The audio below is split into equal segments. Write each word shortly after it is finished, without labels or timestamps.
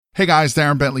Hey guys,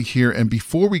 Darren Bentley here, and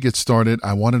before we get started,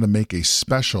 I wanted to make a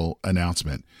special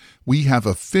announcement. We have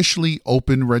officially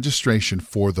opened registration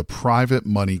for the Private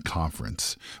Money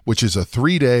Conference, which is a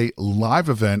 3-day live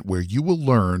event where you will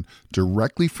learn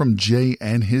directly from Jay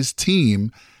and his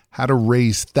team how to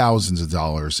raise thousands of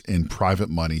dollars in private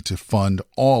money to fund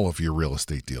all of your real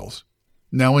estate deals.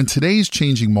 Now, in today's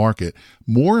changing market,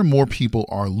 more and more people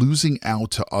are losing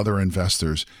out to other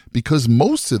investors because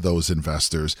most of those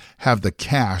investors have the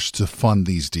cash to fund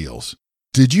these deals.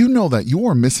 Did you know that you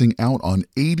are missing out on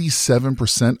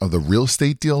 87% of the real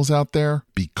estate deals out there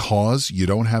because you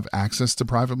don't have access to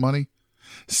private money?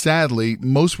 Sadly,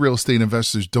 most real estate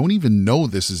investors don't even know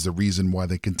this is the reason why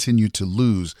they continue to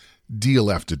lose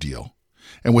deal after deal.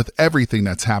 And with everything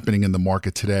that's happening in the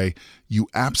market today, you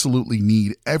absolutely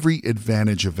need every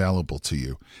advantage available to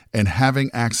you. And having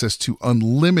access to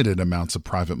unlimited amounts of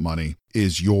private money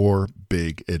is your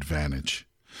big advantage.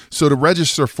 So to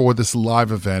register for this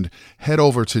live event, head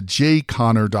over to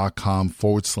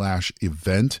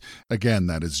jayconner.com/event. Again,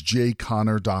 that is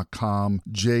jayconner.com,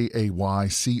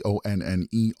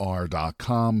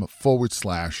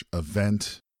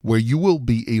 jayconner.com/event, where you will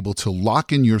be able to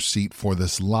lock in your seat for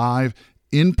this live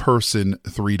in-person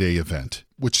 3-day event,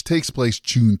 which takes place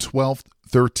June 12th,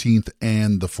 13th,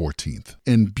 and the 14th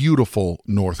in beautiful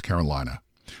North Carolina.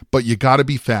 But you got to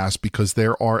be fast because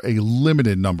there are a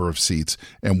limited number of seats,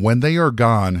 and when they are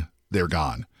gone, they're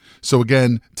gone. So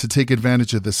again, to take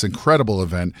advantage of this incredible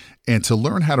event and to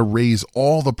learn how to raise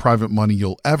all the private money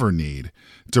you'll ever need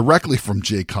directly from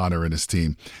Jay Conner and his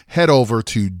team, head over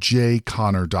to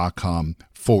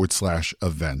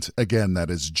jayconner.com/event. Again,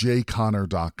 that is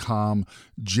jayconner.com,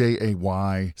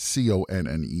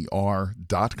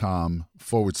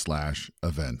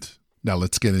 jayconner.com/event. Now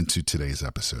let's get into today's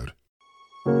episode.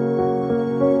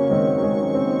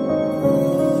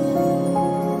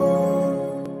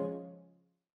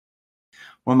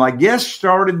 When my guest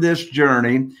started this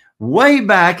journey way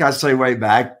back, I say way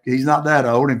back, he's not that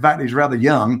old. In fact, he's rather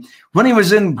young. When he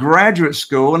was in graduate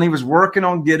school and he was working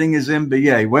on getting his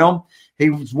MBA. Well, he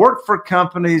worked for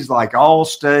companies like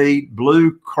Allstate,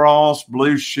 Blue Cross,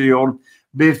 Blue Shield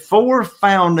before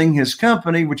founding his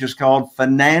company, which is called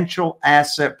Financial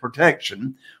Asset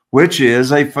Protection, which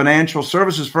is a financial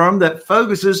services firm that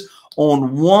focuses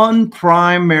on one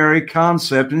primary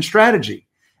concept and strategy.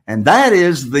 And that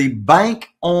is the bank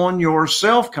on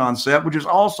yourself concept, which is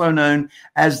also known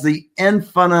as the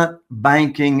infinite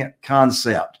banking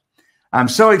concept. I'm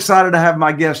so excited to have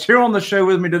my guest here on the show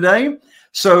with me today.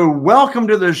 So welcome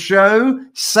to the show,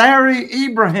 Sari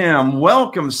Ibrahim.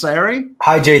 Welcome, Sari.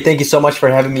 Hi, Jay. Thank you so much for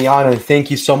having me on. And thank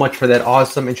you so much for that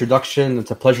awesome introduction.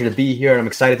 It's a pleasure to be here. And I'm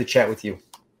excited to chat with you.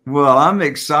 Well, I'm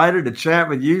excited to chat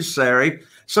with you, Sari.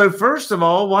 So first of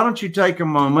all, why don't you take a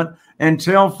moment and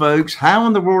tell folks how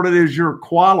in the world it is you're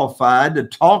qualified to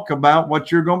talk about what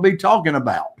you're going to be talking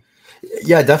about.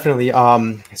 Yeah, definitely.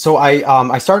 So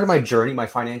I started my journey, my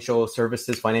financial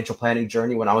services, financial planning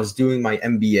journey when I was doing my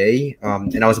MBA,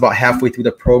 and I was about halfway through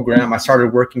the program. I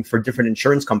started working for different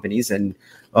insurance companies and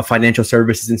financial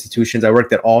services institutions. I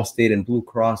worked at Allstate and Blue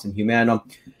Cross and Humana,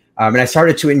 and I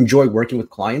started to enjoy working with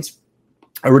clients.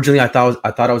 Originally, I thought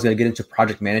I was going to get into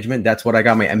project management. That's what I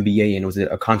got my MBA in, was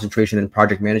a concentration in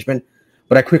project management.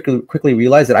 But I quickly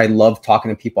realized that I love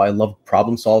talking to people. I love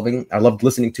problem solving. I loved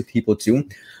listening to people too.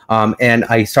 And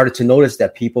I started to notice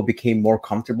that people became more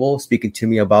comfortable speaking to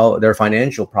me about their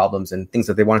financial problems and things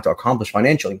that they wanted to accomplish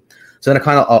financially. So then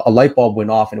a light bulb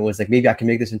went off, and it was like, maybe I can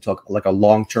make this into a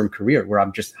long-term career where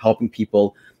I'm just helping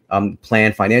people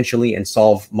plan financially and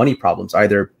solve money problems,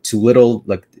 either too little,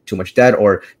 like too much debt,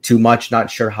 or too much,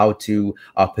 not sure how to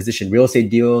position real estate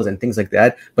deals and things like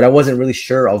that. But I wasn't really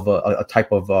sure of a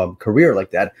type of career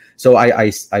like that. So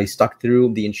I stuck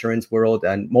through the insurance world,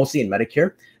 and mostly in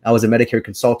Medicare. I was a Medicare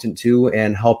consultant too,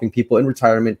 and helping people in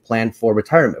retirement plan for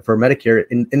retirement, for Medicare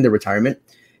in the retirement.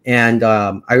 And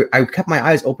I kept my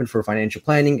eyes open for financial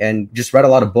planning and just read a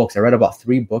lot of books. I read about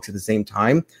 3 books at the same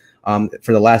time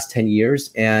for the last 10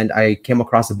 years. And I came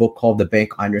across a book called The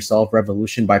Bank on Yourself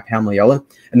Revolution by Pamela Yellen.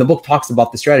 And the book talks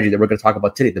about the strategy that we're going to talk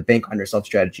about today, the Bank on Yourself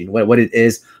strategy, and what it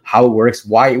is, how it works,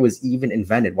 why it was even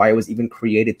invented, why it was even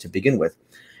created to begin with.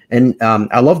 And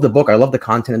I love the book. I love the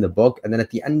content in the book. And then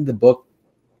at the end of the book,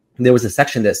 there was a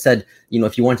section that said,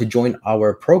 if you want to join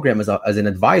our program as an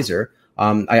advisor,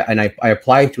 I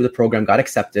applied through the program, got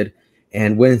accepted,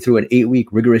 and went through an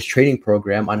 8-week rigorous training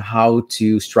program on how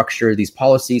to structure these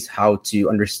policies, how to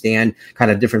understand kind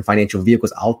of different financial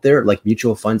vehicles out there, like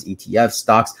mutual funds, ETFs,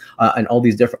 stocks, and all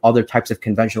these different other types of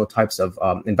conventional types of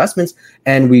investments.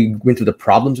 And we went through the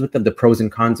problems with them, the pros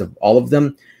and cons of all of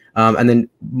them. And then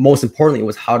most importantly, it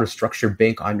was how to structure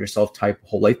bank on yourself type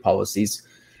whole life policies.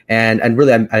 And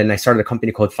really, I started a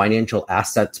company called Financial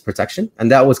Assets Protection.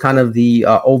 And that was kind of the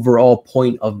overall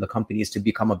point of the company, is to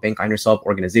become a bank on yourself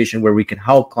organization where we can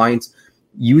help clients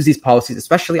use these policies.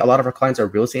 Especially a lot of our clients are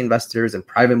real estate investors and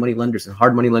private money lenders and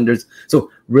hard money lenders. So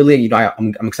really,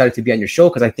 I'm excited to be on your show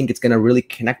because I think it's going to really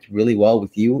connect really well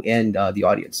with you and the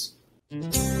audience.